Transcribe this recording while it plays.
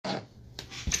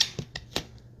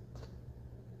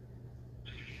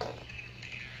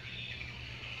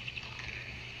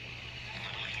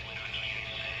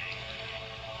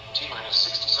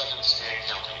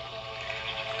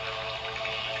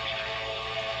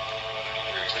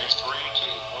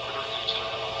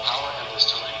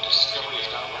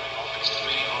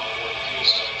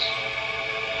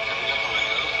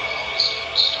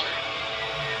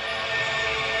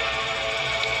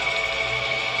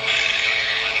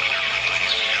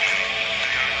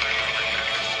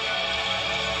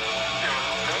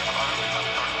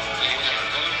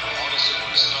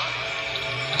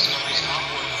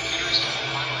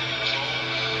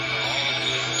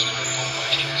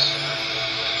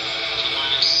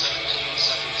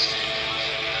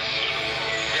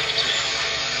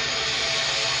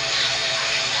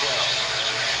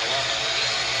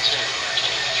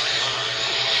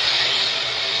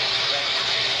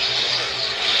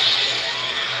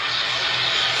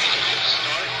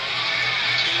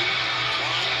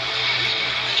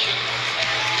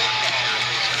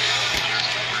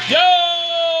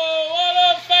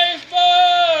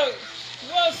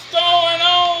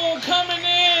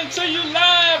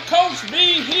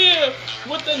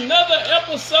with another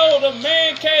episode of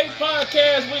Man Cave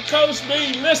Podcast with Coach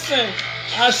B. Listen,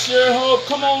 I sure hope,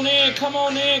 come on in.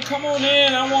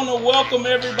 I want to welcome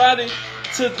everybody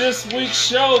to this week's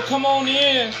show. Come on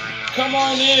in,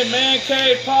 Man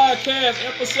Cave Podcast,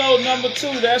 episode number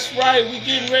 2. That's right, we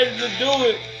getting ready to do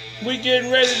it. And we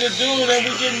getting ready to do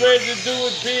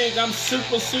it big. I'm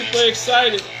super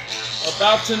excited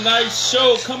about tonight's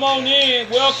show. Come on in.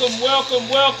 Welcome.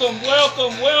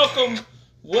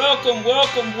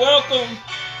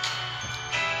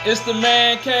 It's the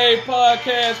Man Cave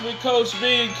Podcast with Coach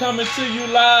B coming to you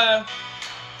live.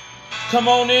 Come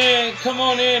on in.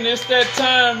 It's that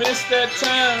time.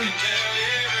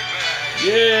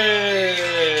 Yeah.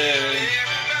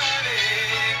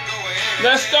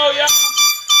 Let's go, y'all.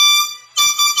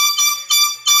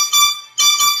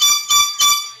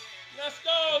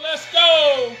 Let's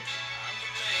go.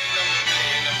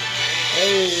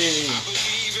 Hey.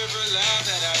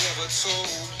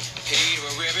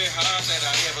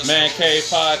 Man Cave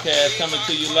Podcast coming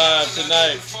to you live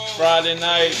tonight, Friday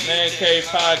night. Man Cave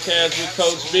Podcast with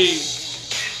Coach B.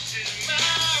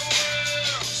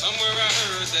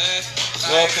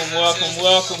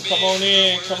 Welcome. Come on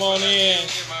in.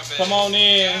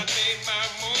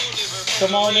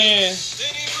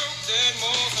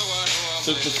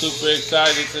 Super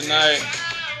excited tonight.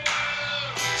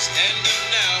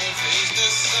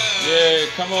 Yeah,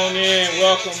 come on in.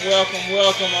 Welcome. I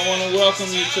want to welcome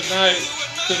you tonight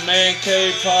to Man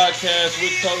Cave Podcast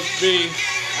with Coach B.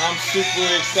 I'm super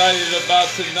excited about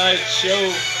tonight's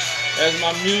show. As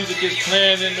my music is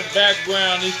playing in the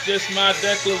background, it's just my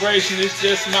declaration. It's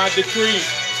just my decree.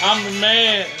 I'm the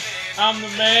man.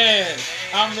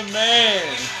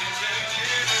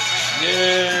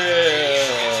 Yeah.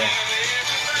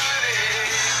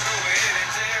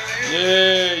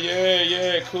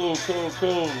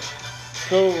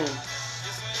 Cool.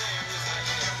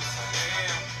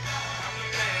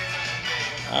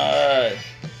 All right.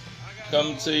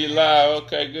 Coming to you live.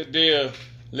 Okay, good deal.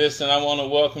 Listen, I want to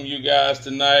welcome you guys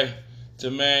tonight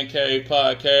to Man Cave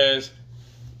Podcast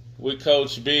with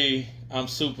Coach B. I'm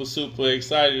super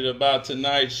excited about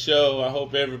tonight's show. I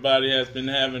hope everybody has been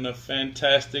having a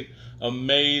fantastic,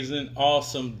 amazing,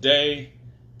 awesome day.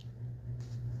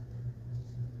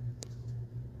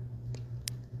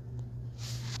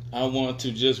 I want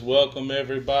to just welcome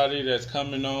everybody that's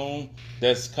coming on.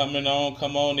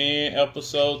 Come on in,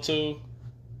 episode 2.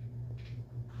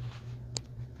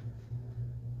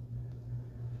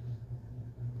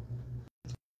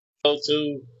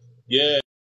 Yeah,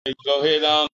 go ahead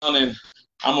on, and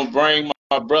I'm going to bring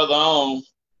my brother on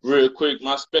real quick.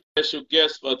 My special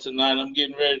guest for tonight, I'm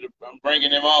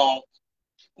bringing him on.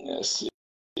 Let's see.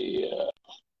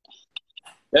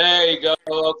 There you go.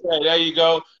 Okay, there you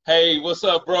go. Hey, what's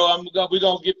up, bro? We're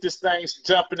gonna get this thing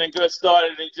jumping and get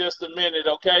started in just a minute,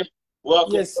 okay?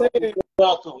 Welcome. Yes, sir.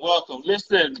 Welcome.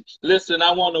 Listen,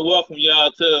 I want to welcome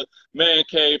y'all to Man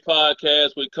Cave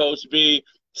Podcast with Coach B.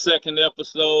 Second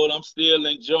episode. I'm still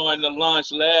enjoying the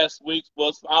launch last week,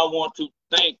 but I want to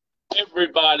thank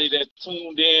everybody that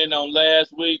tuned in on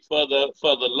last week for the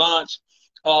launch.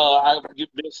 I've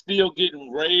been still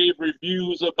getting rave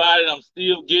reviews about it. I'm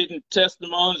still getting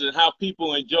testimonies and how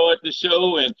people enjoyed the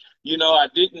show. And, I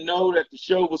didn't know that the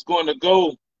show was going to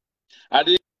go. I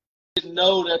didn't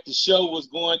know that the show was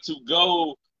going to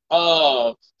go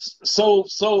so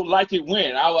like it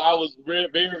went. I was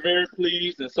very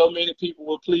pleased, and so many people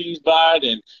were pleased by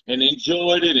it and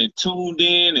enjoyed it and tuned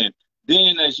in. And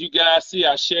then, as you guys see,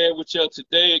 I shared with you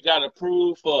today, it got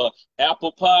approved for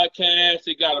Apple Podcasts.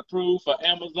 It got approved for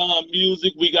Amazon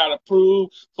Music. We got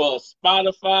approved for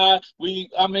Spotify.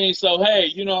 So, hey,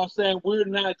 you know what I'm saying? We're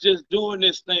not just doing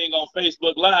this thing on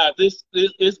Facebook Live. This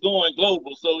is going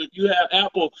global. So if you have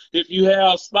Apple, if you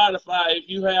have Spotify, if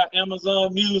you have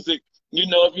Amazon Music,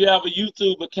 if you have a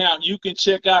YouTube account, you can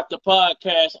check out the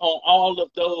podcast on all of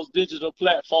those digital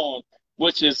platforms.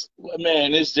 Which is,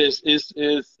 man, it's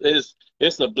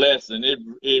a blessing.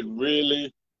 It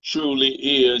really, truly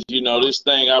is. I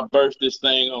birthed this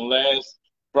thing on last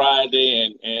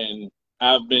Friday, and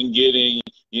I've been getting,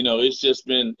 it's just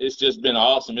been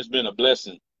awesome. It's been a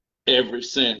blessing ever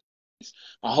since.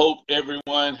 I hope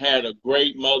everyone had a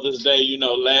great Mother's Day.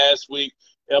 Last week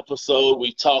episode,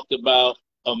 we talked about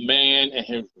a man and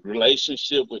his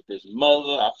relationship with his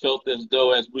mother. I felt as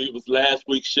though as we was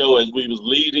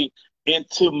leading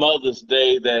into Mother's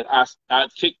Day that I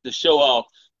kicked the show off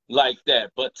like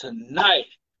that. But tonight,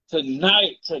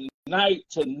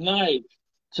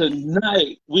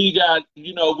 we got,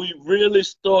 we really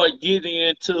start getting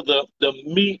into the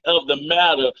meat of the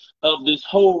matter of this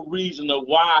whole reason of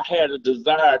why I had a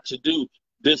desire to do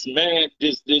this man,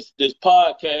 this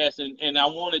podcast, and I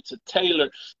wanted to tailor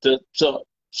to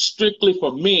strictly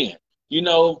for men.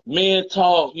 Men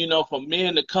talk, for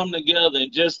men to come together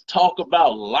and just talk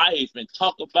about life and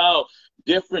talk about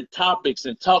different topics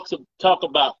and talk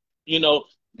about,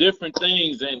 different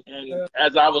things. And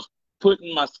as I was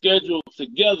putting my schedule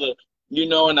together,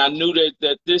 and I knew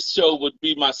that this show would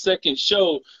be my second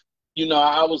show,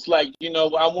 I was like, I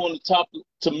want to talk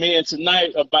to men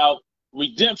tonight about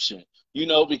redemption,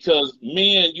 because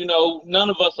men, none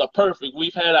of us are perfect.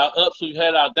 We've had our ups, we've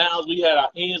had our downs, we had our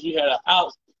ins, we had our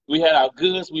outs, we had our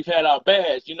goods, we've had our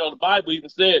bads. The Bible even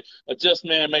said a just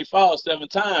man may fall 7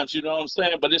 times, you know what I'm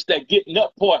saying? But it's that getting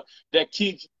up part that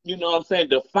keeps,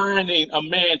 defining a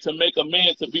man to make a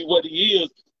man to be what he is.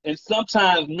 And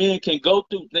sometimes men can go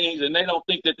through things and they don't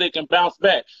think that they can bounce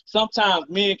back. Sometimes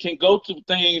men can go through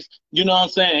things,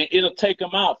 it'll take them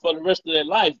out for the rest of their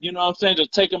life.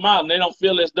 Just take them out and they don't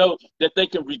feel as though that they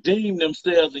can redeem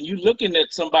themselves. And you're looking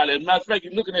at somebody, as a matter of fact,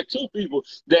 you're looking at 2 people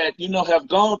that, have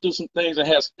gone through some things and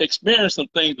have experienced some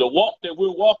things. The walk that we're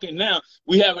walking now,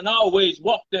 we haven't always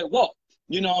walked that walk.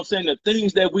 The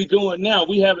things that we're doing now,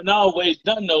 we haven't always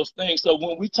done those things. So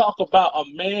when we talk about a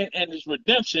man and his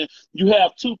redemption, you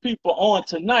have 2 people on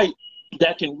tonight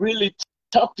that can really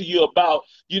talk to you about,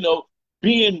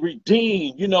 being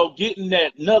redeemed, getting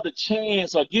that another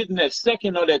chance or getting that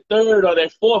second or that third or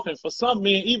that fourth. And for some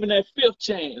men, even that 5th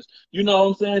chance,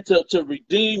 to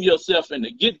redeem yourself and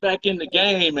to get back in the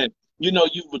game. And you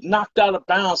was knocked out of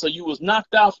bounds, or you was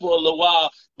knocked out for a little while,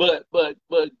 but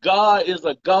God is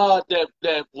a God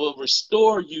that will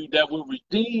restore you, that will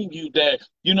redeem you, that,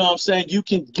 you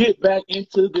can get back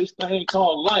into this thing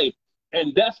called life.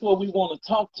 And that's what we want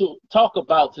to talk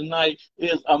about tonight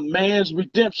is a man's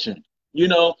redemption.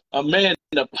 A man,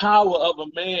 the power of a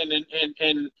man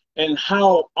and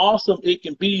how awesome it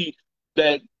can be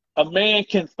that a man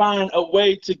can find a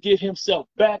way to get himself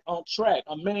back on track.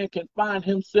 A man can find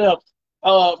himself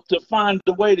to find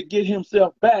the way to get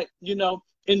himself back,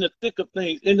 in the thick of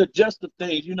things, in the just of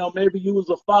things. Maybe you was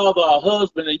a father or a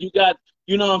husband and you got,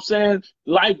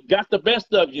 life got the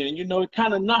best of you and, it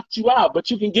kind of knocked you out, but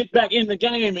you can get back in the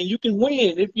game and you can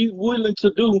win if you're willing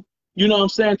to do,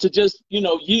 to just,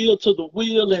 yield to the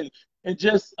will and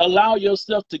just allow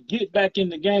yourself to get back in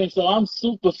the game. So I'm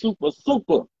super, super,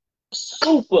 super,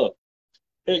 super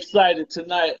excited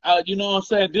tonight.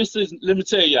 This is, let me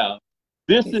tell y'all,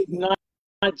 this is not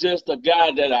just a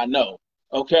guy that I know,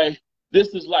 okay? This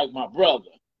is like my brother,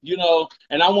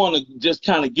 and I want to just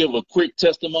kind of give a quick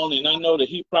testimony. And I know that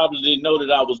he probably didn't know that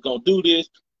I was going to do this,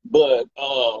 but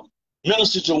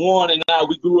Minister Jewon and I,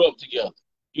 we grew up together.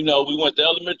 We went to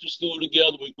elementary school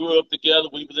together. We grew up together.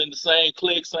 We was in the same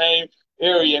clique, same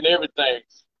area and everything.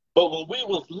 But when we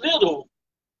was little,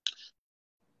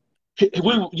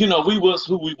 we was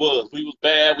who we was. We was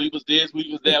bad. We was this. We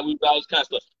was that. We was all this kind of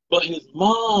stuff. But his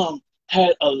mom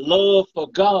had a love for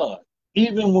God.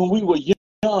 Even when we were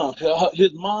young,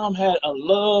 his mom had a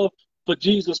love for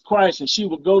Jesus Christ, and she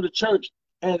would go to church.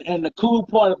 And the cool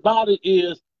part about it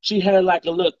is she had like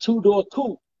a little 2-door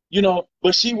coupe,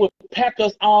 but she would pack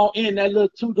us all in that little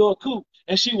 2-door coupe,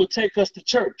 and she would take us to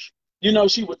church.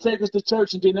 She would take us to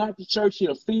church, and then after church,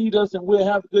 she'll feed us, and we'll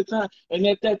have a good time. And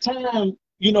at that time,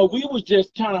 we was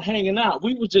just kind of hanging out.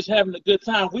 We was just having a good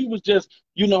time. We was just,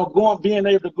 being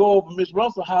able to go over Miss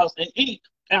Russell's house and eat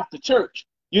after church.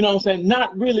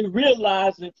 Not really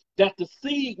realizing that the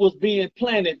seed was being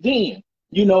planted then,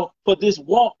 for this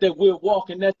walk that we're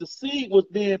walking, that the seed was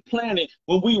being planted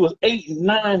when we was 8 and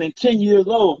 9 and 10 years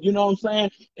old.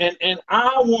 And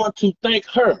I want to thank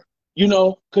her,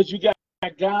 because you got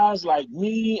guys like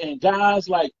me and guys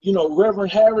like,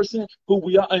 Reverend Harrison, who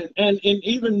we are, and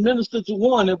even Minister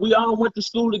Jewon, and we all went to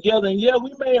school together. And yeah,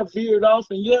 we may have veered off,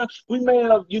 and yeah, we may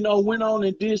have, went on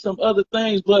and did some other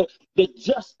things, but the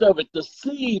gist of it, the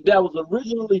seed that was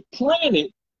originally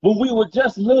planted when we were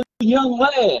just little young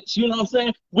lads,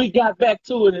 we got back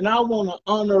to it. And I want to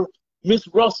honor Miss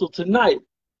Russell tonight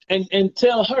and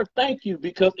tell her thank you,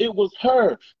 because it was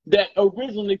her that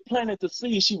originally planted the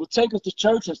seed. She would take us to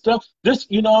church and stuff. This,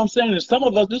 and some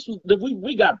of us,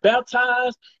 we got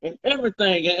baptized and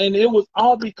everything, and it was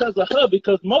all because of her,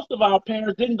 because most of our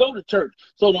parents didn't go to church.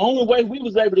 So the only way we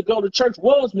was able to go to church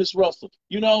was Miss Russell,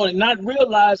 and not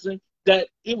realizing that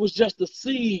it was just a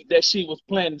seed that she was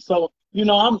planting. So,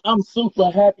 I'm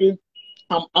super happy.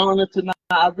 I'm honored tonight.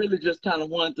 I really just kind of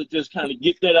wanted to just kind of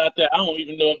get that out there. I don't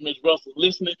even know if Ms. Russell's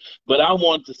listening, but I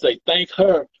wanted to say thank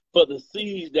her for the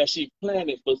seeds that she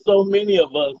planted for so many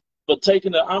of us, for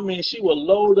taking her. She would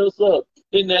load us up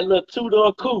in that little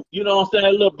 2-door coupe,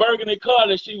 that little burgundy car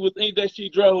that she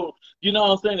drove, You know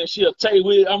what I'm saying? And she'll take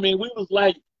we. I mean, we was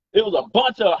like, it was a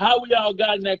bunch of how we all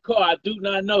got in that car. I do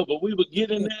not know, but we would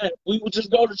get in there. We would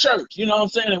just go to church. You know what I'm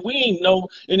saying? And we didn't know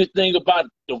anything about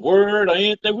the word or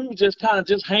anything. We were just kind of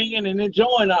just hanging and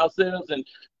enjoying ourselves and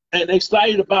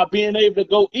excited about being able to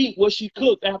go eat what she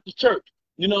cooked after church.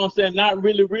 You know what I'm saying? Not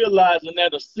really realizing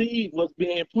that a seed was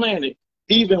being planted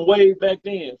even way back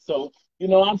then. So, you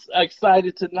know, I'm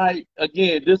excited tonight.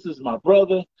 Again, this is my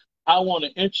brother. I want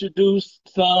to introduce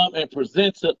some and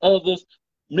present to others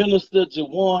Minister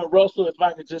Jewon Russell. If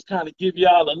I could just kind of give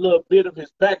y'all a little bit of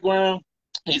his background.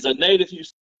 He's a native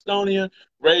Houstonian,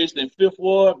 raised in Fifth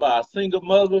Ward by a single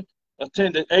mother,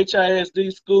 attended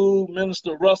HISD school.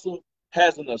 Minister Russell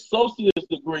has an associate's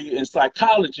degree in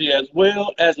psychology as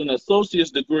well as an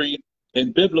associate's degree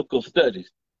in biblical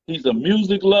studies. He's a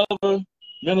music lover.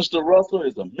 Minister Russell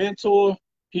is a mentor.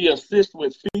 He assists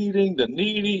with feeding the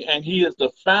needy, and he is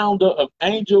the founder of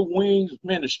Angel Wings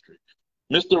Ministry.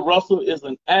 Mr. Russell is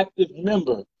an active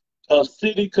member of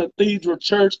City Cathedral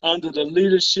Church under the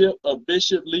leadership of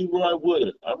Bishop Leroy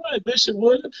Woodard. All right, Bishop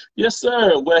Woodard. Yes,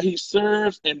 sir. Where he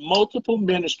serves in multiple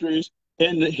ministries.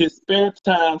 In his spare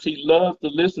times, he loves to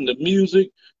listen to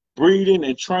music, breeding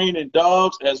and training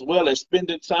dogs, as well as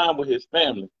spending time with his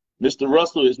family. Mr.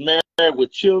 Russell is married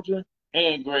with children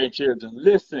and grandchildren.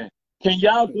 Listen, can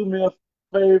y'all do me a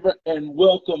favor and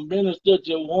welcome Minister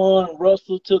Jewon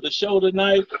Russell to the show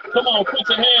tonight? Come on, put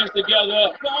your hands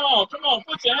together. Come on,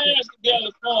 put your hands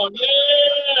together for him. Yeah,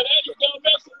 there you go.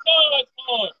 Make some noise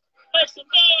for him. Make some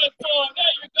noise for him.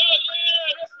 There you go.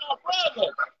 Yeah, that's my brother.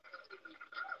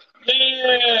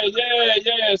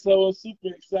 Yeah. So I'm super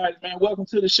excited, man. Welcome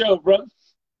to the show, brother.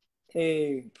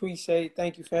 Hey, appreciate it.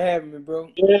 Thank you for having me,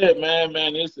 bro. Yeah, man.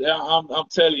 I'm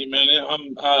telling you, man.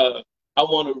 I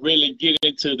want to really get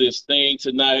into this thing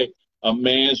tonight, a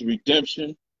man's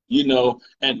redemption, you know,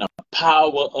 and the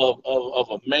power of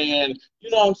a man, you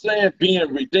know what I'm saying,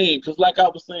 being redeemed. Because like I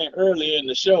was saying earlier in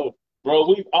the show, bro,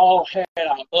 we've all had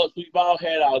our ups, we've all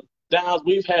had our downs,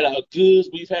 we've had our goods,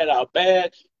 we've had our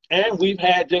bad, and we've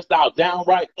had just our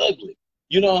downright ugly.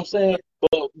 You know what I'm saying?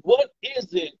 But what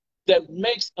is it that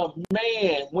makes a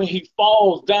man, when he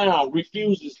falls down,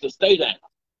 refuses to stay down?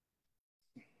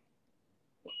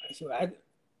 So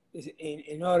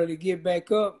in order to get back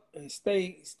up and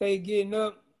stay getting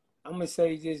up, I'm gonna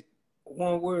say just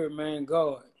one word, man: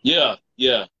 God. Yeah.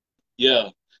 You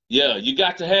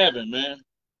got to have him, man.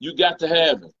 You got to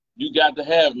have him,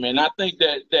 man. I think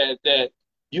that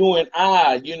you and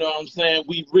I, you know what I'm saying,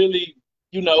 we really,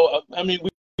 you know, I mean,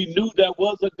 we knew there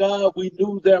was a God. We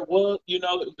knew there was, you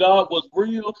know, God was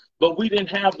real, but we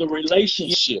didn't have the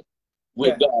relationship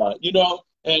with God, you know.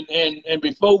 And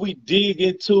before we dig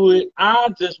into it, I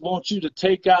just want you to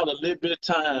take out a little bit of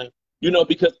time, you know,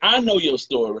 because I know your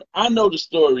story. I know the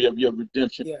story of your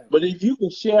redemption. Yeah. But if you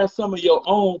can share some of your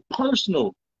own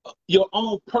personal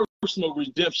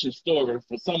redemption story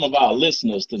for some of our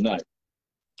listeners tonight.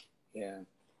 Yeah.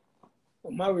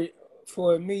 Well,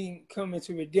 for me coming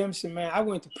to redemption, man, I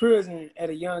went to prison at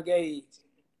a young age.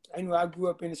 I knew I grew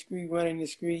up in the street, running the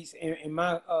streets, and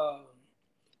my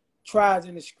trials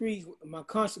in the streets, my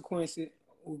consequences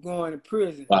were going to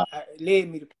prison. Wow. It led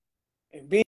me to, and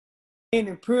being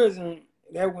in prison,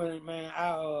 that when, man,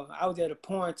 I was at a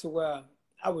point to where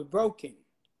I was broken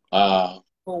for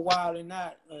a while and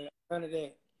not none of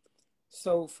that.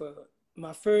 So for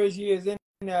my first years in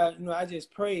there, you know, I just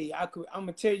prayed. I'm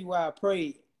gonna tell you why I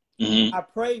prayed. Mm-hmm. I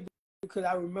prayed because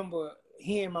I remember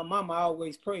hearing my mama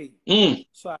always pray.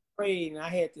 So I prayed, and I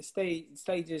had to stay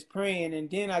just praying, and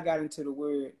then I got into the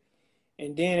word.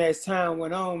 And then as time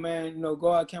went on, man, you know,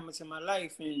 God came into my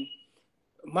life, and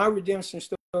my redemption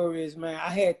story is, man, I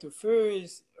had to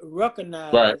first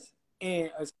recognize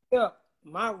and accept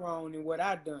my wrong and what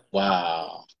I done.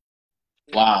 Wow.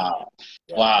 And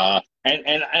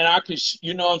I can,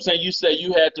 you know what I'm saying? You say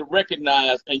you had to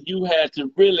recognize and you had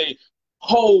to really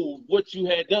hold what you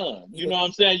had done. You know what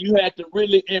I'm saying? You had to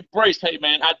really embrace, hey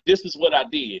man, this is what I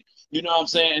did. You know what I'm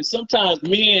saying? And sometimes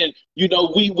men, you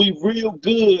know, we real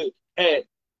good at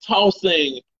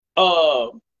tossing,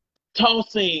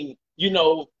 you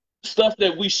know, stuff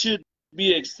that we should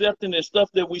be accepting and stuff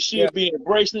that we should be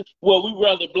embracing. Well, we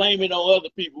rather blame it on other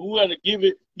people. We rather give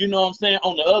it, you know what I'm saying,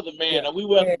 on the other man. Or we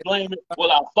rather blame it,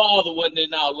 well, our father wasn't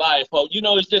in our life. Or, you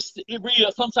know,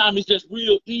 sometimes it's just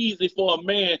real easy for a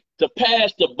man to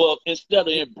pass the buck instead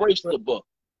of embrace the buck,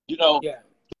 you know. Yeah.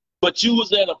 But you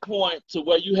was at a point to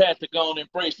where you had to go and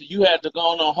embrace it. You had to go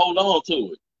on and hold on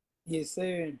to it. Yes,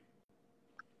 sir.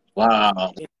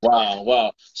 Wow.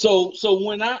 So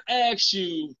when I ask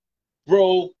you,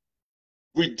 bro,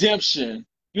 redemption,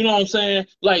 you know what I'm saying?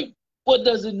 Like, what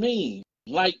does it mean?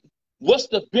 Like, what's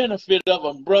the benefit of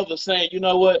a brother saying, you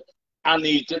know what, I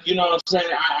need to, you know what I'm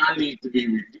saying, I need to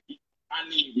be, I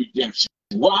need redemption.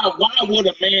 Why would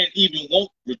a man even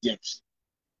want redemption?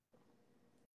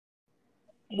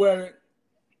 Well,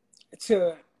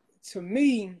 to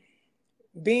me,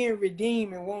 being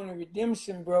redeemed and wanting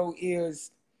redemption, bro,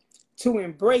 is to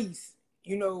embrace,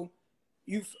 you know,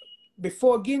 you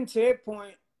before getting to that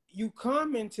point, you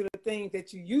come into the things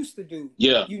that you used to do.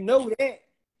 Yeah. You know that.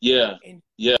 Yeah. And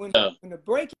yeah. when the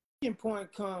breaking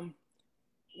point come,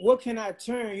 what can I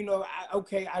turn? You know,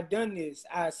 okay, I done this.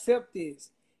 I accept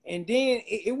this. And then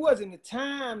it wasn't the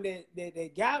time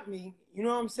that got me, you know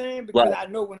what I'm saying? Because I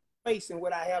know when I'm facing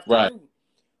what I have to do.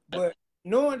 But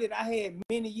knowing that I had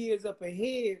many years up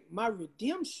ahead, my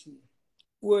redemption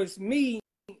was me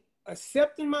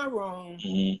accepting my wrong,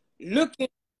 looking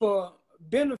for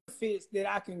benefits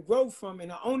that I can grow from.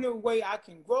 And the only way I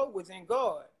can grow was in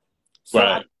God. So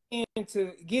I began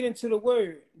to get into the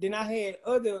word. Then I had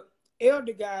other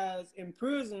elder guys in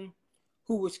prison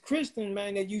who was Christian,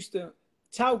 man, that used to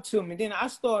talk to me. Then I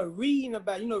started reading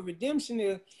about, you know, redemption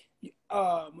is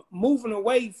moving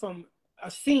away from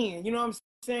a sin. You know what I'm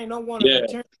saying? Don't want to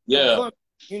return.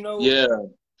 You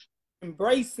know,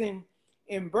 embracing,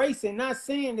 not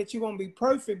saying that you're going to be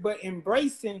perfect, but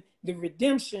embracing the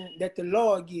redemption that the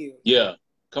Lord gives. Yeah.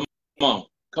 Come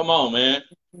on, man.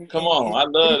 Come on. I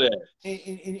love that.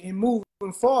 And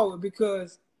moving forward,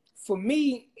 because for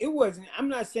me, it wasn't, I'm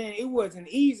not saying it wasn't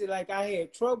easy, like I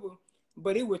had trouble,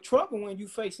 but it was trouble when you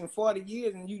facing 40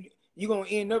 years and you're going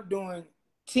to end up doing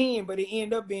 10, but it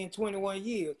ended up being 21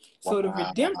 years. So the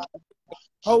redemption,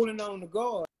 holding on to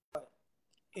God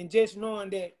and just knowing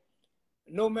that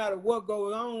no matter what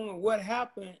goes on and what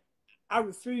happened, I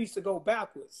refuse to go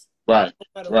backwards. Right.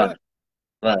 No matter what,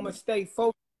 I'm going to stay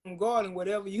focused on God, and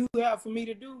whatever you have for me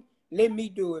to do, let me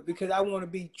do it, because I want to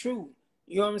be true.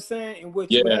 You know what I'm saying? And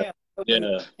what you have.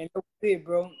 And that's it,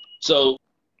 bro. So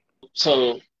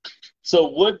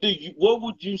what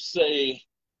would you say?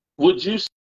 Would you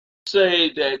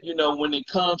say that, you know, when it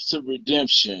comes to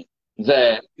redemption,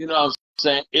 that, you know what I'm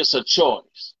saying, it's a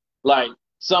choice? Like,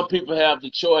 some people have the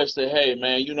choice that, hey,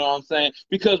 man, you know what I'm saying?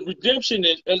 Because redemption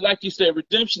is, like you said,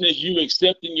 redemption is you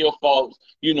accepting your faults,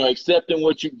 you know, accepting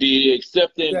what you did,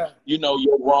 accepting, you know,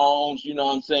 your wrongs, you know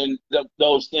what I'm saying?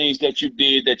 Those things that you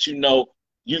did that you know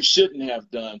you shouldn't have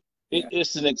done.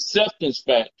 It's an acceptance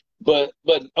fact. But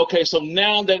okay, so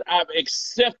now that I've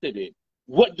accepted it,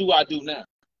 what do I do now?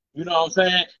 You know what I'm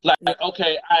saying? Like,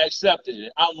 okay, I accepted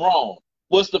it. I'm wrong.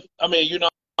 You know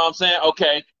what I'm saying?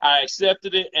 Okay, I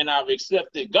accepted it and I've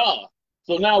accepted God.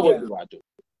 So now what do I do?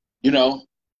 You know?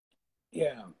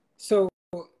 Yeah. So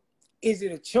is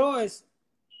it a choice?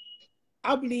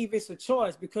 I believe it's a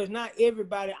choice, because not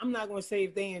everybody, I'm not going to say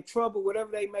if they're in trouble,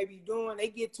 whatever they may be doing, they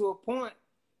get to a point,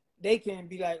 they can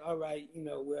be like, all right, you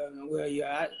know, well,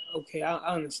 yeah,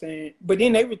 I understand. But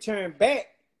then they return back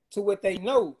to what they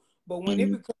know. But when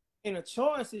it becomes in a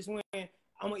choice is when I'm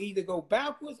going to either go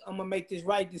backwards, I'm going to make this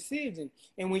right decision.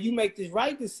 And when you make this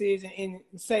right decision and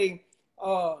say,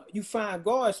 you find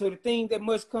God, so the thing that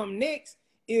must come next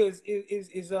is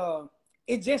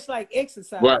it's just like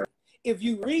exercise. Right. If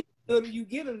you read a little, you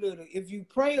get a little. If you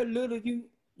pray a little, you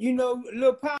know, a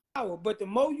little power. But the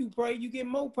more you pray, you get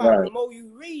more power. Right. The more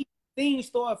you read, things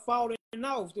start falling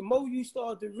off. The more you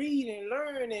start to read and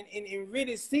learn and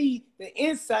really see the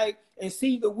insight and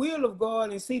see the will of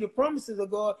God and see the promises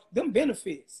of God, them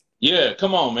benefits. Yeah,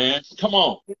 come on, man. Come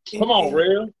on. Come on,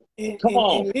 real. Come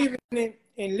on.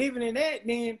 And living in that,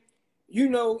 then, you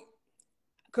know,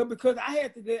 because I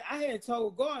had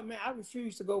told God, man, I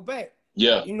refuse to go back.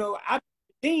 Yeah. You know, I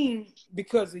been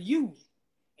because of you.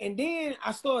 And then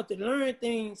I started to learn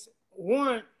things.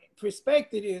 One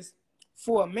perspective is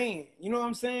for a man. You know what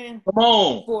I'm saying? Come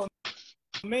on. For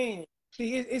a man.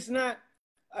 See, it's not,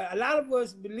 a lot of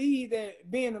us believe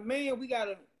that being a man, we got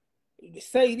to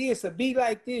say this or be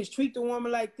like this, treat the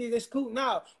woman like this. That's cool.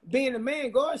 Now, being a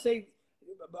man, God say,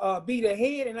 be the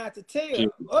head and not the tail. In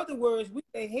other words, we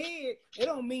the head, it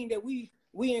don't mean that we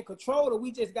in control or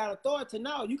we just got authority.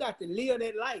 Now, you got to live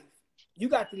that life. You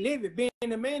got to live it. Being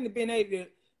a man, being able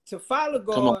to follow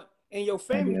God and your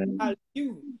family follow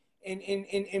you.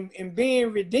 And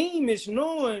being redeemed is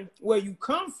knowing where you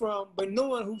come from, but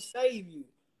knowing who saved you,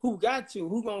 who got you,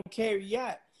 who gonna carry you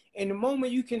out. And the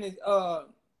moment you can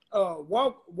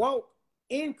walk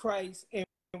in Christ and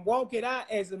walk it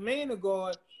out as a man of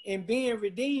God and being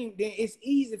redeemed, then it's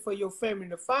easy for your family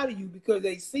to follow you, because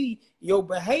they see your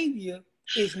behavior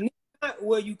is not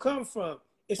where you come from.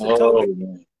 It's a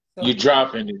totally. You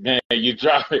dropping it, man. You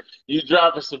dropping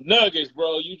some nuggets,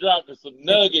 bro. You dropping some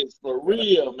nuggets for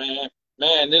real, man.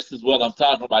 man, this is what I'm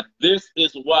talking about. This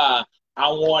is why I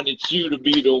wanted you to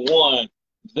be the one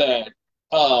that,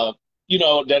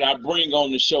 that I bring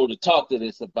on the show to talk to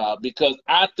this about, because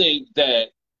I think that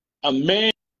a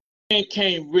man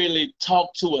can't really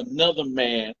talk to another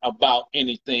man about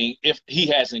anything if he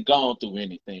hasn't gone through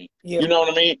anything. Yeah. You know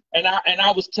what I mean? And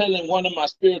I was telling one of my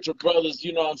spiritual brothers,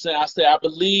 you know what I'm saying? I said, I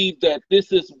believe that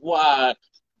this is why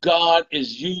God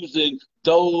is using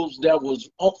those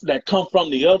that come from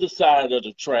the other side of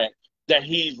the track, that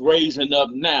he's raising up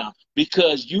now,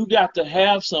 because you got to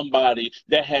have somebody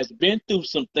that has been through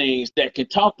some things that can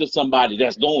talk to somebody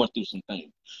that's going through some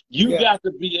things. You got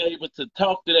to be able to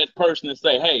talk to that person and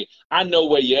say, hey, I know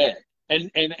where you're at.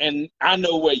 And I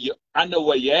know where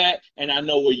you're at, and I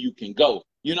know where you can go.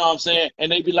 You know what I'm saying?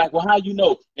 And they be like, well, how you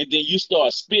know? And then you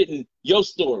start spitting your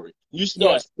story. You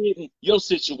start spitting your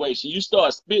situation. You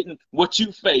start spitting what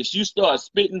you face. You start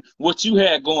spitting what you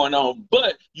had going on.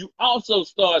 But you also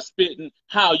start spitting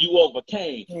how you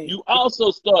overcame. You also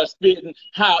start spitting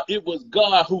how it was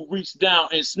God who reached down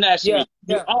and snatched me.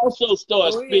 You also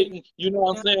start spitting, you know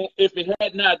what I'm saying? If it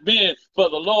had not been for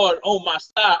the Lord on my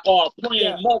side, or a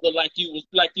praying mother, like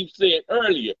you said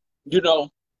earlier, you know.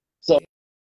 So,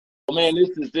 man,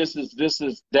 this is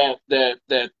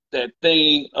that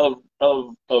thing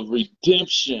of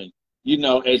redemption, you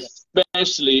know,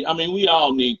 especially, I mean, we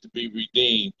all need to be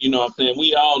redeemed, you know what I'm saying?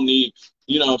 We all need,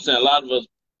 you know what I'm saying? A lot of us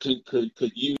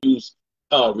could use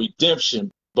redemption,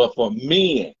 but for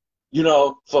men, you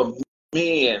know, for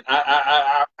men,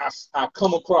 I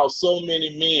come across so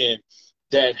many men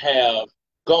that have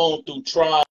gone through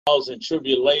trials and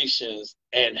tribulations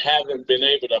and haven't been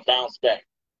able to bounce back.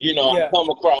 You know, I come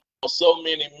across so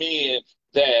many men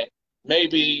that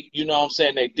maybe, you know what I'm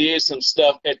saying, they did some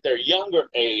stuff at their younger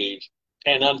age,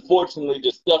 and unfortunately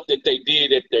the stuff that they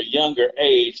did at their younger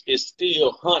age is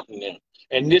still hunting them.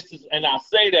 And I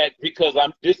say that because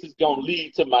this is gonna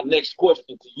lead to my next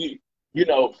question to you. You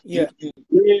know, you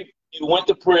went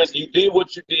to prison, you did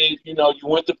what you did, you know, you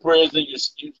went to prison, you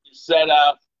sat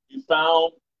out, you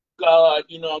found God,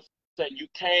 you know what I'm saying, you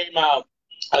came out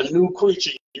a new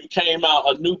creature, you came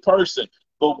out a new person.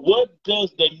 But what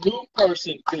does the new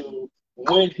person do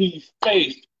when he's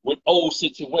faced with old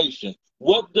situations?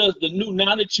 What does the new,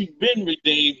 now that you've been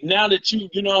redeemed, now that you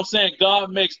know what I'm saying,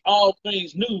 God makes all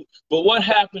things new, but what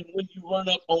happened when you run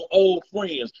up on old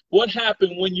friends? What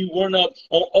happened when you run up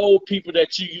on old people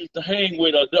that you used to hang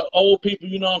with, or the old people,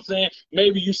 you know what I'm saying?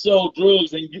 Maybe you sold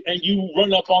drugs and you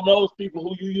run up on those people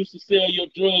who you used to sell your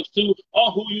drugs to,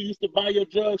 or who you used to buy your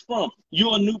drugs from.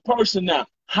 You're a new person now.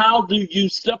 How do you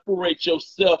separate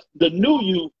yourself, the new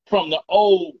you, from the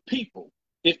old people,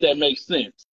 if that makes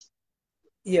sense?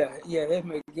 Yeah, that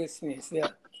makes good sense. Yeah.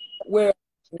 Well,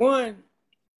 one,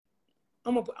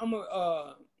 I'm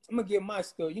gonna give my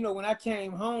story. You know, when I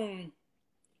came home,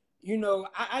 you know,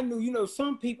 I knew, you know,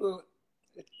 some people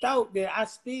thought that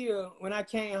when I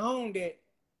came home, that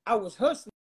I was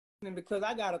hustling because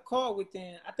I got a car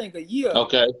within, I think, a year.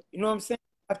 Okay. You know what I'm saying?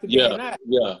 After being out.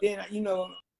 Then, you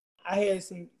know, I had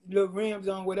some little rims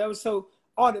on, whatever. So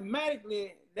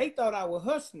automatically, they thought I was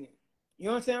hustling. You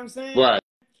know what I'm saying? Right.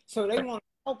 So they want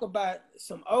to talk about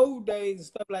some old days and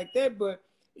stuff like that, but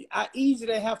I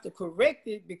easily have to correct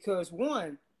it because,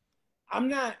 one, I'm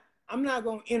not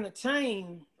gonna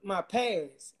entertain my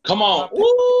past. Come on.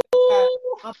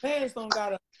 My past don't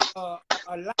got a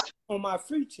lot on my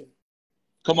future.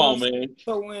 Come on, man.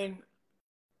 So when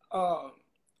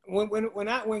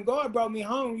God brought me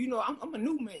home, you know, I'm a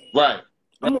new man. Right.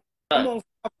 I'm on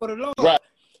fire for the Lord. Right.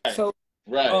 So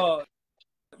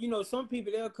you know, some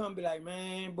people, they'll come be like,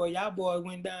 man, boy, y'all boys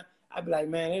went down. I be like,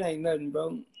 man, it ain't nothing,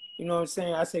 bro. You know what I'm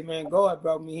saying? I say, man, God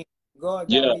brought me here. God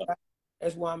got me back.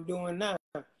 That's what I'm doing now.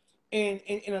 And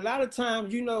a lot of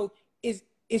times, you know,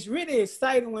 it's really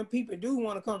exciting when people do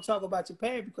want to come talk about your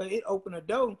past, because it opened a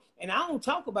door. And I don't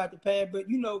talk about the past, but,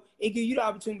 you know, it gives you the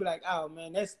opportunity to be like, oh,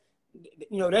 man, that's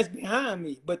behind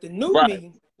me. But the new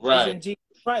me is in Jesus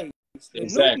Christ. The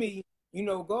new me, you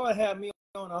know, God had me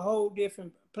on a whole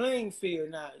different playing field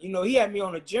now. You know, he had me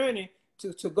on a journey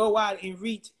to go out and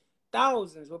reach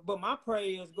thousands. But my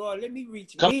prayer is, God, let me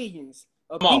reach millions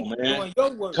of people doing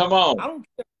your work. Come on. I don't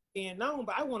care being known,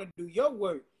 but I want to do your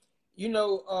work. You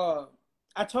know,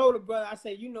 I told a brother, I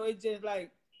said, you know, it's just like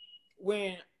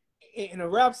when in a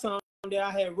rap song that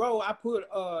I had wrote, I put,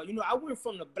 you know, I went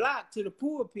from the block to the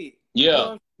pulpit.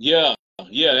 Yeah, you know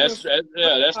that's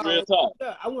real talk.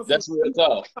 Yeah, I went from real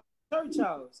talk. Church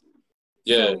house.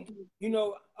 Yeah. So, you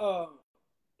know,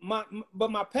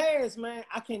 but my past, man,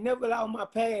 I can never allow my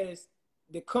past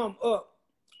to come up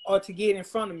or to get in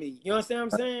front of me. You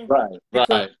understand what I'm saying?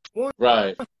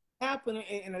 Right. happen,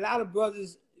 and a lot of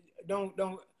brothers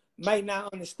might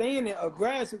not understand it or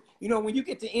grasp it. You know, when you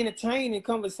get to entertaining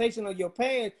conversation of your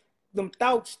past, them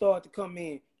thoughts start to come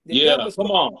in. The devil come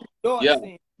on. starts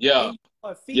in, Yeah. and you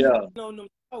start feeding on them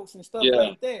thoughts and stuff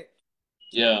like that.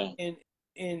 Yeah.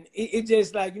 And it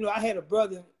just like, you know, I had a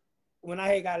brother when I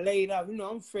had got laid off. You know,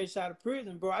 I'm fresh out of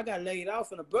prison, bro. I got laid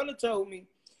off, and a brother told me,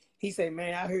 he said,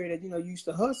 man, I heard that, you know, you used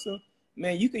to hustle.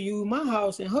 Man, you could use my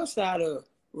house and hustle out of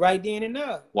right then and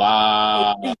there.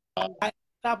 Wow. I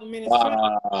stop him in his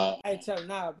trap. I tell him,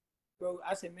 nah, bro.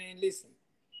 I said, man, listen,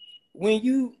 when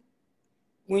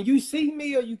you see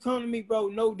me or you come to me, bro,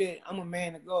 know that I'm a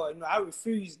man of God. You know, I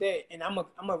refuse that, and I'm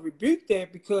a rebuke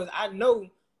that because I know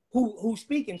who's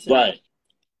speaking to me.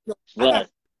 You know, I got to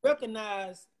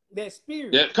recognize that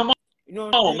spirit. Yeah, come on. You know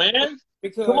what I mean? Man.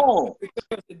 Because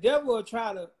the devil will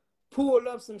try to pull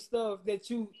up some stuff that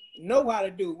you know how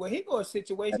to do. Well, he go a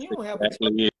situation you don't have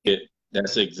exactly it.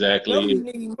 That's exactly it. You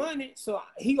need money, so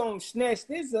he gonna snatch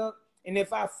this up, and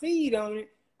if I feed on it,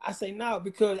 I say no,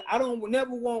 because I don't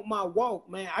never want my walk,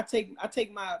 man. I take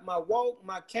my walk,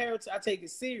 my character, I take it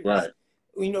serious. Right.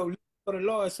 You know, for the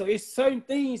Lord. So it's certain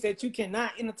things that you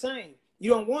cannot entertain.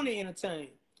 You don't want to entertain,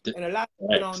 and a lot of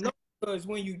people don't know, because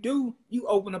when you do, you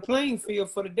open a playing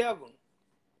field for the devil.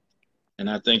 And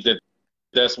I think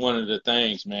that's one of the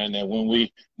things, man, that when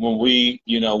we,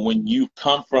 you know, when you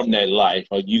come from that life,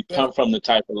 or you come from the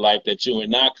type of life that you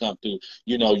and I come through,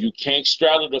 you know, you can't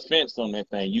straddle the fence on that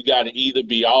thing. You got to either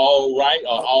be all right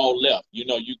or all left. You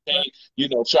know, you can't, you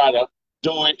know, try to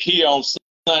do it here on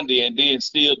Sunday and then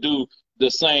still do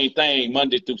the same thing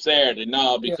Monday through Saturday.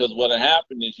 No, because what'll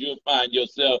happen is you'll find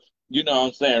yourself, you know what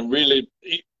I'm saying, really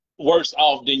worse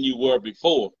off than you were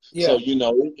before. So, you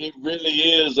know, it really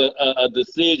is a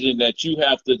decision that you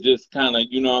have to just kind of,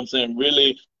 you know what I'm saying,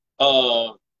 really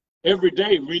every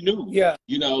day renew.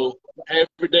 You know,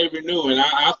 every day renew. And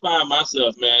I find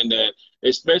myself, man, that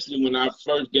especially when I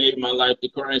first gave my life to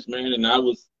Christ, man, and I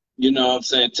was, you know what I'm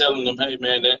saying, telling them, hey,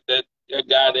 man, that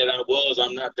guy that I was,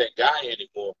 I'm not that guy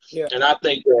anymore. And I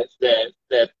think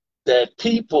that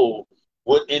people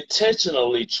would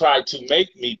intentionally try to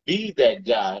make me be that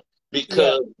guy,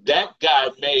 because that guy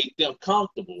made them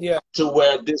comfortable to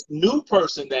where this new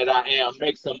person that I am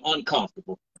makes them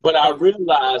uncomfortable. But I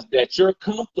realized that you're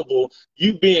comfortable.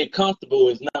 You being comfortable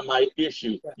is not my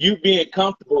issue. You being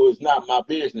comfortable is not my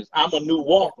business. I'm a new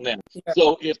walk now.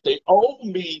 So if the old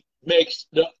me makes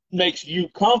you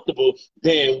comfortable,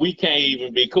 then we can't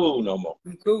even be cool no more.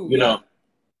 You know.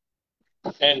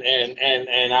 And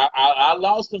I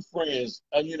lost some friends.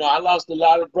 You know, I lost a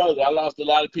lot of brothers. I lost a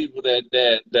lot of people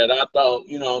that I thought,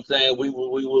 you know what I'm saying, we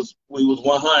was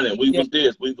 100. We was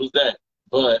this, we was that.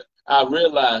 But I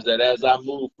realized that as I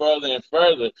moved further and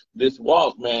further this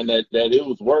walk, man, that it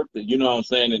was worth it. You know what I'm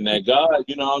saying? And that God,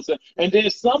 you know what I'm saying? And then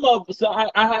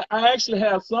I actually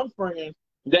have some friends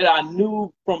that I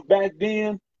knew from back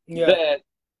then that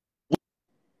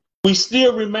we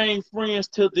still remain friends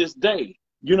till this day.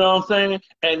 You know what I'm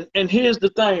saying? And here's the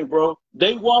thing, bro.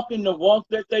 They walking the walk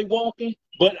that they walking,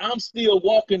 but I'm still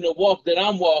walking the walk that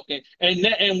I'm walking.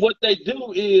 And what they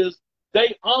do is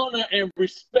they honor and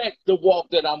respect the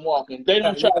walk that I'm walking. They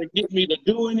don't try to get me to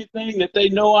do anything that they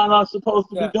know I'm not supposed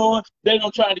to be doing. They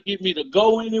don't try to get me to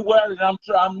go anywhere that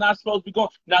I'm not supposed to be going.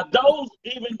 Now those,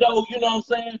 even though, you know what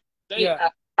I'm saying,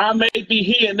 I may be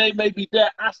here and they may be there,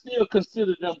 I still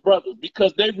consider them brothers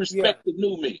because they respect the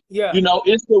new me. You know,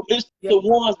 it's the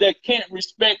ones that can't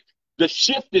respect the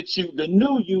shifted you, the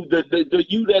new you, the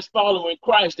you that's following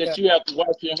Christ, that you have to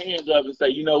wash your hands of and say,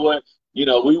 you know what, you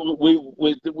know,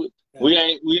 we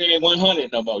ain't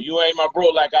 100 no more. You ain't my bro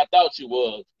like I thought you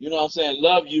was. You know what I'm saying?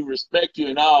 Love you, respect you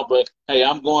and all, but hey,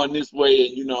 I'm going this way,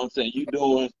 and you know what I'm saying, you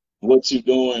doing what you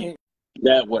doing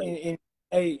that way.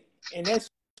 And that's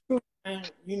true, man.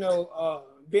 You know,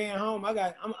 being home,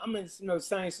 I'm in, you know,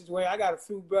 same situation. I got a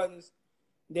few brothers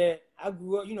that I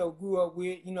grew up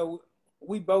with. You know,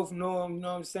 we both know them. You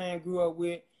know what I'm saying? Grew up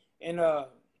with, and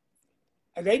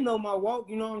they know my walk.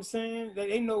 You know what I'm saying?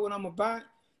 They know what I'm about.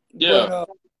 But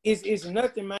it's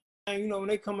nothing, man. You know, when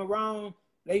they come around,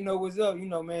 they know what's up. You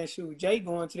know, man. Shoot, Jay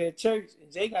going to that church,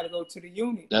 and Jay got to go to the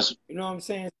unit. You know what I'm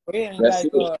saying? So it ain't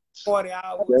like 40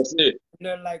 hours. That's it.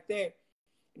 Nothing like that.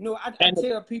 You know, I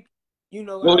tell people, you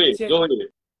know, go ahead.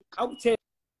 I would tell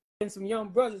some young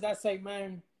brothers, I say,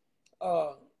 man,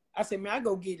 I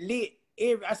go get lit.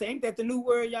 I say, ain't that the new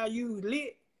word y'all use,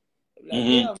 lit? Like,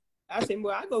 yeah. I say,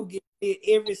 well, I go get lit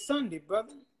every Sunday,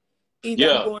 brother.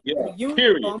 Either I'm going to the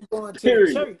unit or I'm going to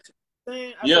the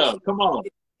church. Come on.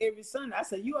 Every Sunday. I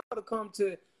said, you ought to come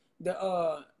to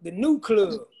the new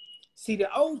club. See,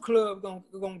 the old club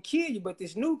gonna kill you, but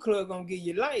this new club gonna give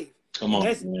you life. Come and on,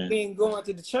 that's man. being going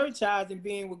to the church house and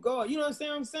being with God. You know what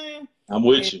I'm saying? I'm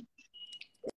with you.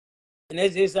 And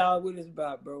that's just all what it's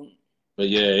about, bro. But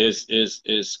yeah,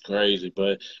 it's crazy.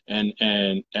 But and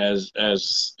as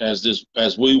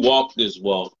we walk this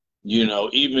walk, you know,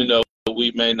 even though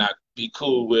we may not be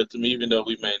cool with them, even though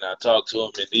we may not talk to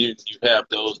them, and even you have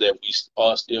those that we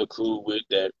are still cool with,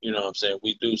 that, you know what I'm saying,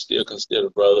 we do still consider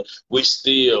brother, we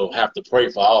still have to pray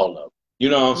for all of them. You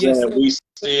know what I'm Yes, saying? sir. We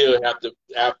still have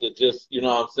to just, you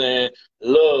know what I'm saying,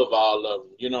 love all of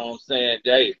them. You know what I'm saying?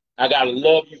 Hey, I gotta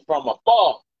love you from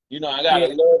afar. You know, I gotta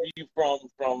Yeah. love you from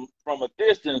a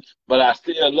distance, but I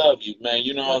still love you, man.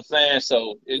 You know what I'm saying?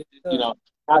 So, Yes, you sir. know,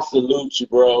 I salute you,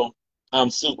 bro. I'm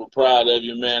super proud of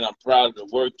you, man. I'm proud of the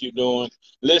work you're doing.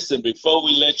 Listen, before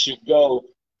we let you go,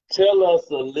 tell us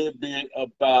a little bit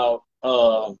about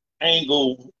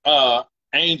Angel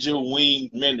Wing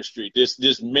Ministry.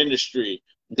 This ministry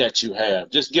that you have.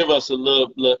 Just give us a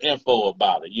little info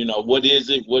about it. You know, what is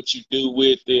it? What you do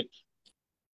with it?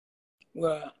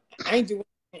 Well, Angel,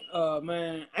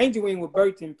 Angel Wing was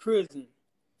birthed in prison.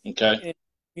 Okay. And,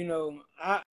 you know,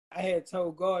 I had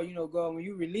told God, you know, God, when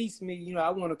you release me, you know, I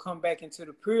want to come back into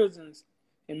the prisons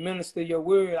and minister your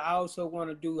word. I also want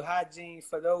to do hygiene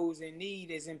for those in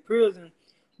need that's in prison,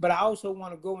 but I also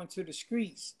want to go into the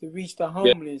streets to reach the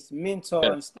homeless,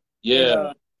 mentor and stuff.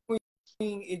 Yeah.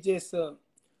 And it just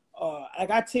like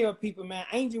I tell people, man,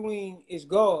 Angel Wing is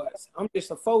God's. I'm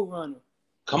just a forerunner.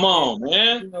 Come on,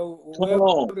 man. You know, Come wherever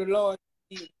on. the Lord,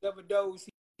 whatever doors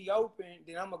he opened,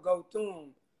 then I'm gonna go through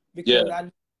them because Yeah. I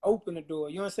open the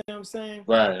door. You understand what I'm saying?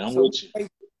 Right. I'm with you.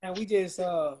 And we just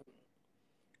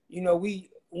you know, we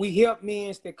help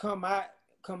men that come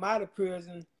out of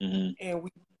prison, and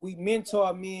we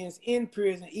mentor men in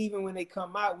prison. Even when they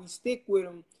come out, we stick with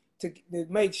them to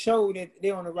make sure that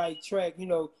they're on the right track. You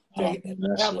know, to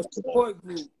have a support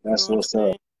group. That's what's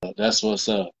up. That's what's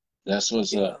up. That's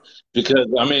what's Yeah. up. Because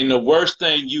I mean, the worst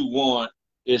thing you want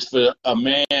is for a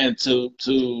man to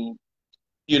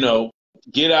you know,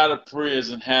 get out of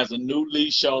prison, has a new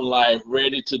leash on life,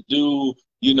 ready to do,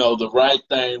 you know, the right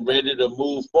thing, ready to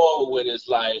move forward with his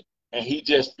life. And he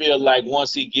just feel like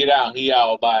once he get out, he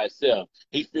out by himself.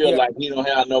 He feel like he don't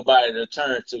have nobody to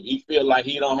turn to. He feel like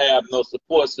he don't have no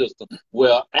support system.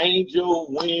 Well, Angel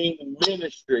Wing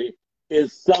Ministry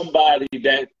is somebody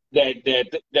that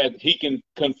he can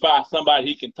confide, somebody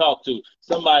he can talk to,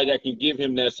 somebody that can give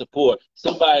him that support,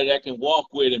 somebody that can walk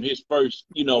with him his first,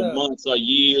 you know, months or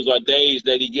years or days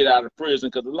that he get out of prison.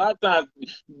 Because a lot of times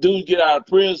dudes get out of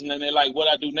prison and they're like, what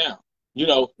I do now? You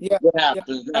know, what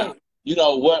happens now? You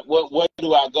know, where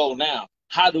do I go now?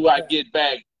 How do I get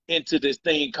back into this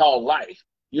thing called life?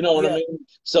 You know what I mean?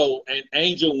 So an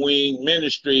Angel Wing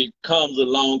Ministry comes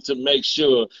along to make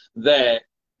sure that,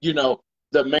 you know,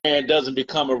 the man doesn't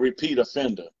become a repeat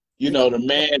offender. You know, the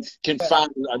man can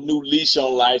find a new leash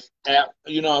on life,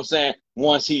 you know what I'm saying,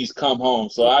 once he's come home.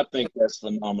 So I think that's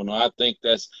phenomenal. I think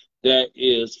that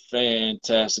is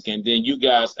fantastic. And then you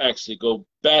guys actually go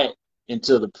back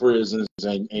into the prisons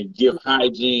and give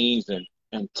hygienes and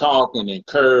talk and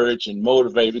encourage and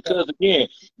motivate. Because, again,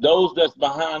 those that's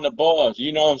behind the bars,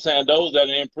 you know what I'm saying, those that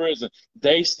are in prison,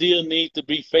 they still need to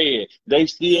be fed. They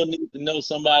still need to know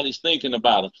somebody's thinking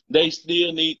about them. They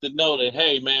still need to know that,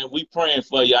 hey, man, we praying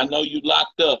for you. I know you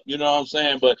locked up, you know what I'm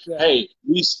saying, but, hey,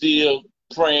 we still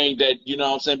praying that, you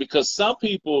know what I'm saying, because some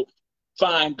people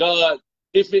find God,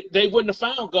 they wouldn't have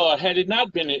found God had they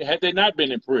not been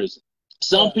in prison.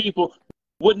 Some people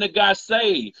wouldn't have got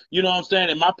saved. You know what I'm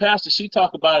saying? And my pastor, she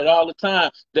talk about it all the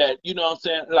time, that, you know what I'm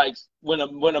saying, like when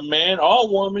a man or a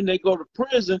woman, they go to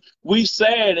prison, we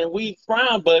sad and we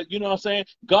frown, but you know what I'm saying,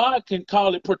 God can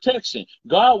call it protection.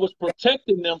 God was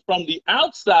protecting them from the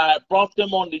outside, brought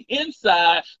them on the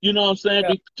inside, you know what I'm saying,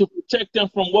 to protect them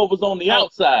from what was on the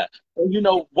outside. And, you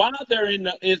know, while they're in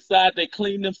the inside, they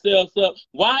clean themselves up.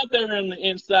 While they're on the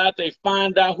inside, they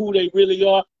find out who they really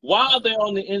are. While they're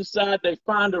on the inside, they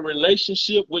find a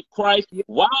relationship with Christ.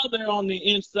 While they're on the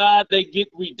inside, they get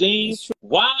redeemed.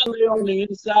 While they're on the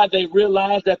inside, they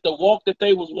realize that the walk that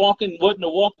they was walking wasn't the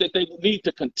walk that they need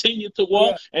to continue to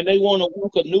walk, and they want to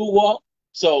walk a new walk.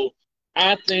 So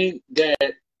I think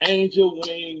that Angel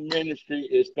Wing Ministry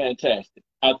is fantastic.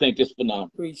 I think it's phenomenal.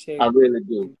 Appreciate I really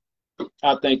do.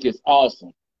 I think it's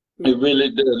awesome. It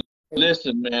really does.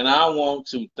 Listen, man, I want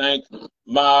to thank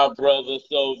my brother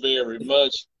so very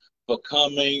much for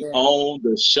coming on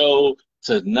the show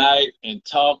tonight and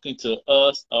talking to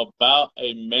us about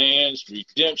a man's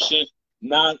redemption.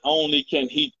 not only can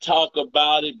he talk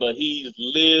about it, but he's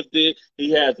lived it. He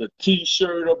has a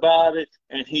T-shirt about it,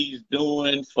 and he's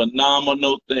doing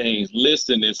phenomenal things.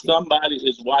 Listen, if somebody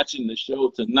is watching the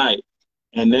show tonight,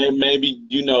 and then maybe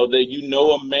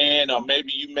that a man, or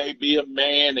maybe you may be a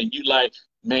man, and you like,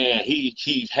 man,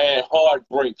 he's had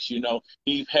heartbreaks,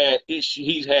 he's had issues,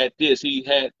 he's had this, he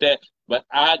had that. But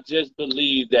I just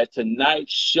believe that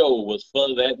tonight's show was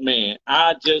for that man.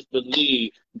 I just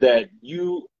believe that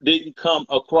you didn't come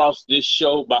across this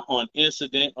show on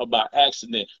incident or by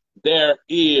accident. There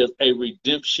is a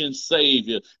redemption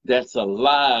savior that's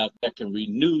alive, that can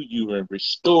renew you and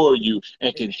restore you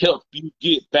and can help you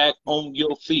get back on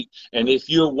your feet. And if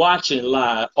you're watching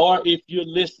live, or if you're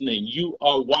listening, you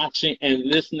are watching and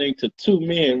listening to two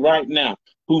men right now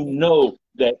who know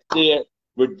that their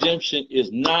redemption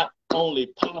is not only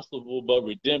possible, but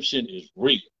redemption is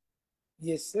real.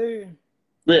 Yes, sir.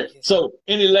 Yes. So,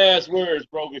 any last words,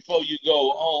 bro, before you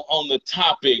go on the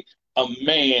topic of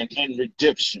man and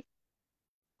redemption?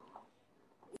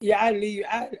 Yeah, I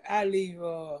leave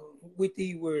with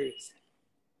these words.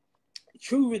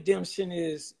 True redemption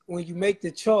is when you make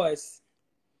the choice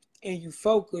and you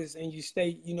focus and you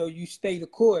stay the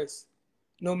course,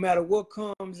 no matter what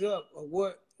comes up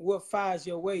or what fires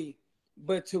your way.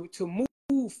 But to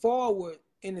move forward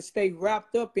and to stay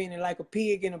wrapped up in it like a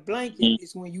pig in a blanket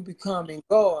is when you become in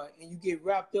God and you get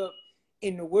wrapped up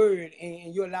in the word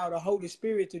and you allow the Holy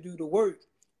Spirit to do the work.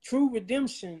 True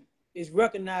redemption is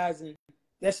recognizing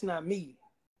that's not me.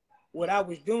 What I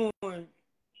was doing,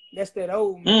 that's that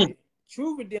old man.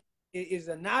 True redemption is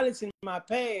acknowledging my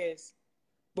past,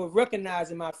 but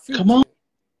recognizing my future. Come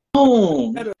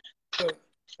on. The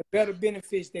better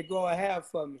benefits that God have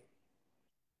for me.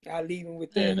 I'll leave him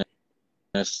with that.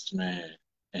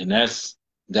 And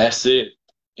that's it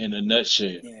in a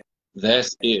nutshell. Yeah.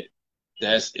 That's it.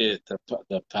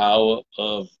 The power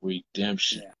of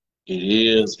redemption.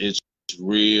 Yeah. It's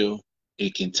real.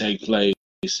 It can take place.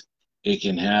 It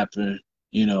can happen.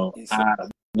 Yes,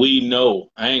 we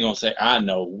know, I ain't gonna say I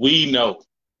know, we know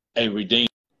a redeemer.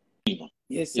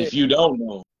 Yes, sir. If you don't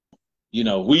know,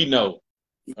 we know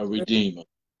a redeemer.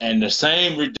 And the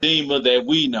same redeemer that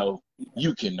we know,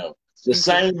 you can know. The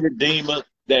same redeemer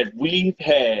that we've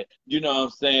had,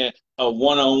 a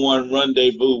one-on-one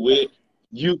rendezvous with,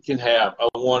 you can have a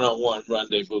one-on-one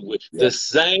rendezvous with. Yeah. The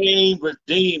same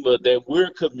redeemer that we're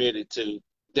committed to,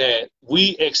 that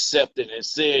we accepted and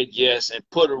said yes and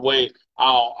put away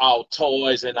our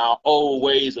toys and our old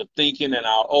ways of thinking and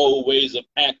our old ways of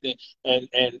acting and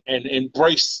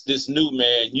embrace this new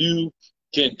man. You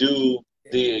can do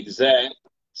the exact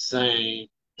same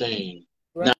thing.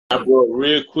 Right. Now, bro,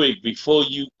 real quick, before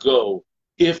you go,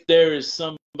 if there is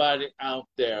somebody out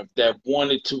there that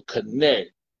wanted to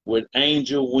connect with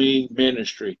Angel Wing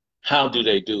Ministry, how do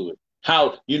they do it?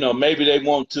 How, maybe they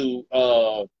want to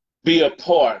be a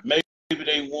part, maybe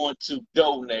they want to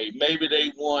donate, maybe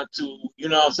they want to,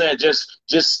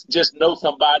 just know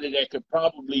somebody that could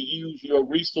probably use your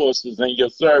resources and your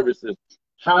services.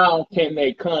 How can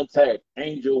they contact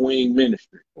Angel Wing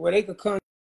Ministry? Well, they can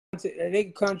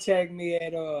contact me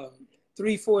at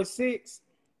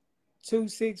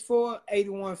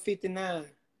 346-264-8159.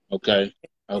 Okay.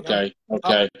 And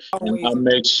I'll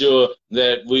make sure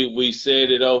that we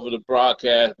said it over the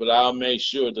broadcast, but I'll make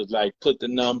sure to put the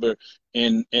number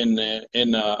in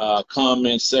the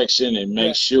comment section and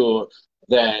make sure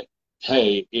that,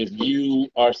 hey, if you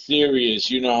are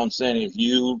serious, if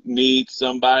you need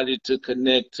somebody to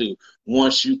connect to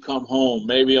once you come home,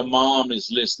 maybe a mom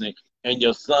is listening and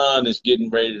your son is getting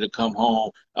ready to come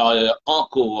home, or your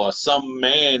uncle or some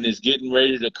man is getting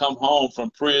ready to come home from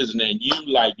prison, and you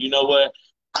you know what?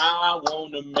 I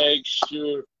want to make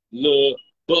sure little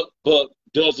Buck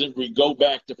doesn't go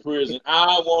back to prison.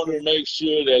 I want to make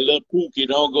sure that little Pookie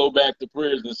don't go back to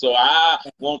prison. So I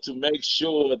want to make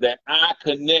sure that I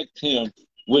connect him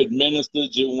with Minister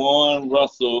Jewon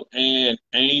Russell and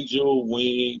Angel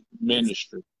Wing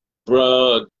Ministry.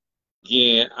 Bruh,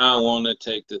 again, I want to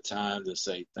take the time to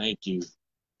say thank you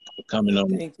for coming on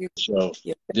the show.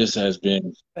 Yeah. This has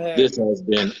been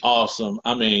awesome.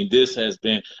 I mean, this has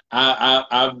been,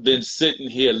 I've been sitting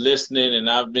here listening, and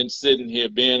I've been sitting here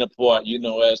being a part,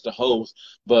 as the host,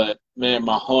 but man,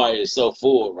 my heart is so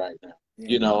full right now.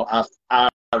 Yeah. I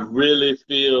really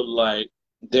feel like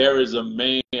there is a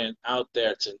man out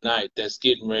there tonight that's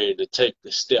getting ready to take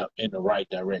the step in the right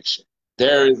direction.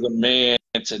 There is a man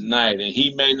tonight, and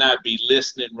he may not be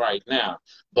listening right now,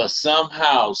 but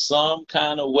somehow, some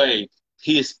kind of way,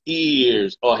 his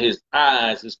ears or his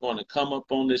eyes is going to come up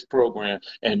on this program.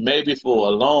 And maybe for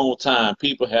a long time,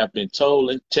 people have been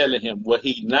telling him what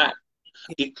he's not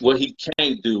what he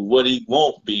can't do, what he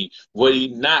won't be, what he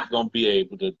not going to be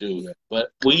able to do. Yeah.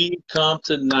 But we come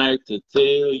tonight to tell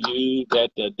you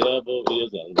that the devil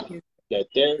is a lie, that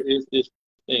there is this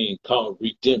thing called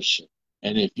redemption.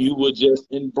 And if you would just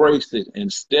embrace it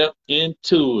and step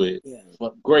into it,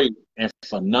 great and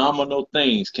phenomenal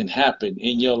things can happen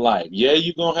in your life. Yeah,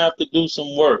 you're going to have to do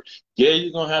some work. Yeah,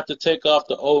 you're going to have to take off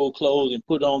the old clothes and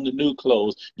put on the new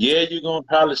clothes. Yeah, you're going to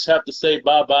probably have to say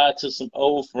bye-bye to some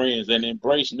old friends and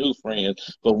embrace new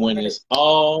friends. But when it's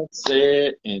all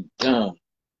said and done,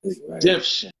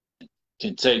 redemption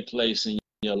can take place in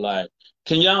your life.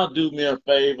 Can y'all do me a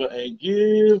favor and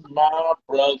give my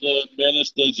brother,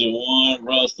 Minister Jewon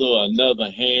Russell, another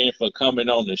hand for coming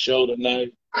on the show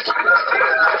tonight? Come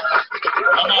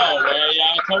on, man,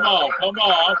 y'all. Come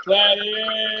on. I'm flattered.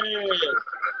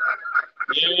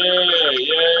 Yeah.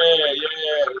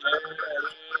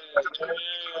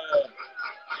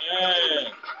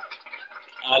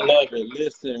 I love it.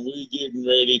 Listen, we're getting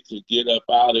ready to get up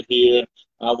out of here.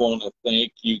 I want to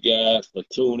thank you guys for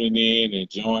tuning in and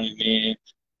joining in.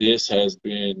 This has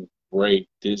been great.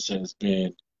 This has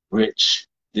been rich.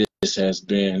 This has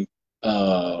been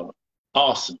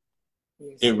awesome.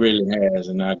 Yes. It really has,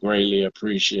 and I greatly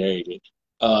appreciate it.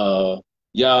 Y'all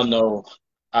know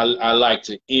I like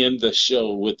to end the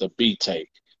show with a B-take.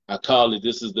 I call it,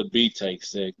 this is the B-take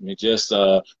segment. Just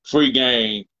free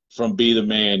game from Be the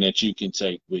Man that you can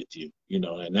take with you,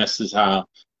 and that's just how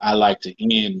I like to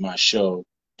end my show.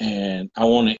 And I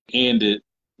want to end it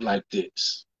like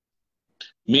this.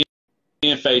 Men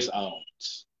face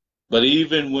odds, but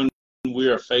even when we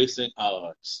are facing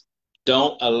odds,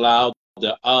 don't allow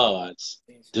the odds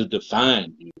to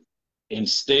define you.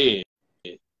 Instead,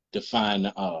 define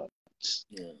the odds.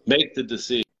 Yeah. Make the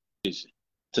decision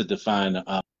to define the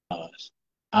odds.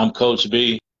 I'm Coach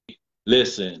B.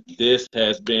 Listen, this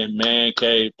has been Man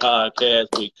Cave Podcast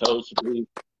with Coach B.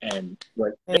 And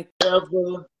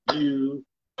whatever you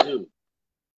do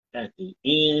at the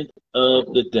end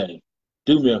of the day,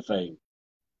 do me a favor.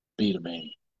 Be the man.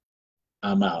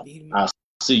 I'm out. I'll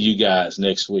see you guys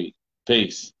next week.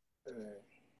 Peace.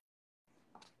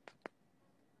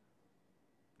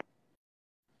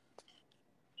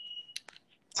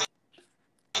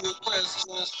 Questions,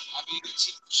 I'll be the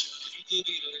teacher. You can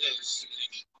be the lesson.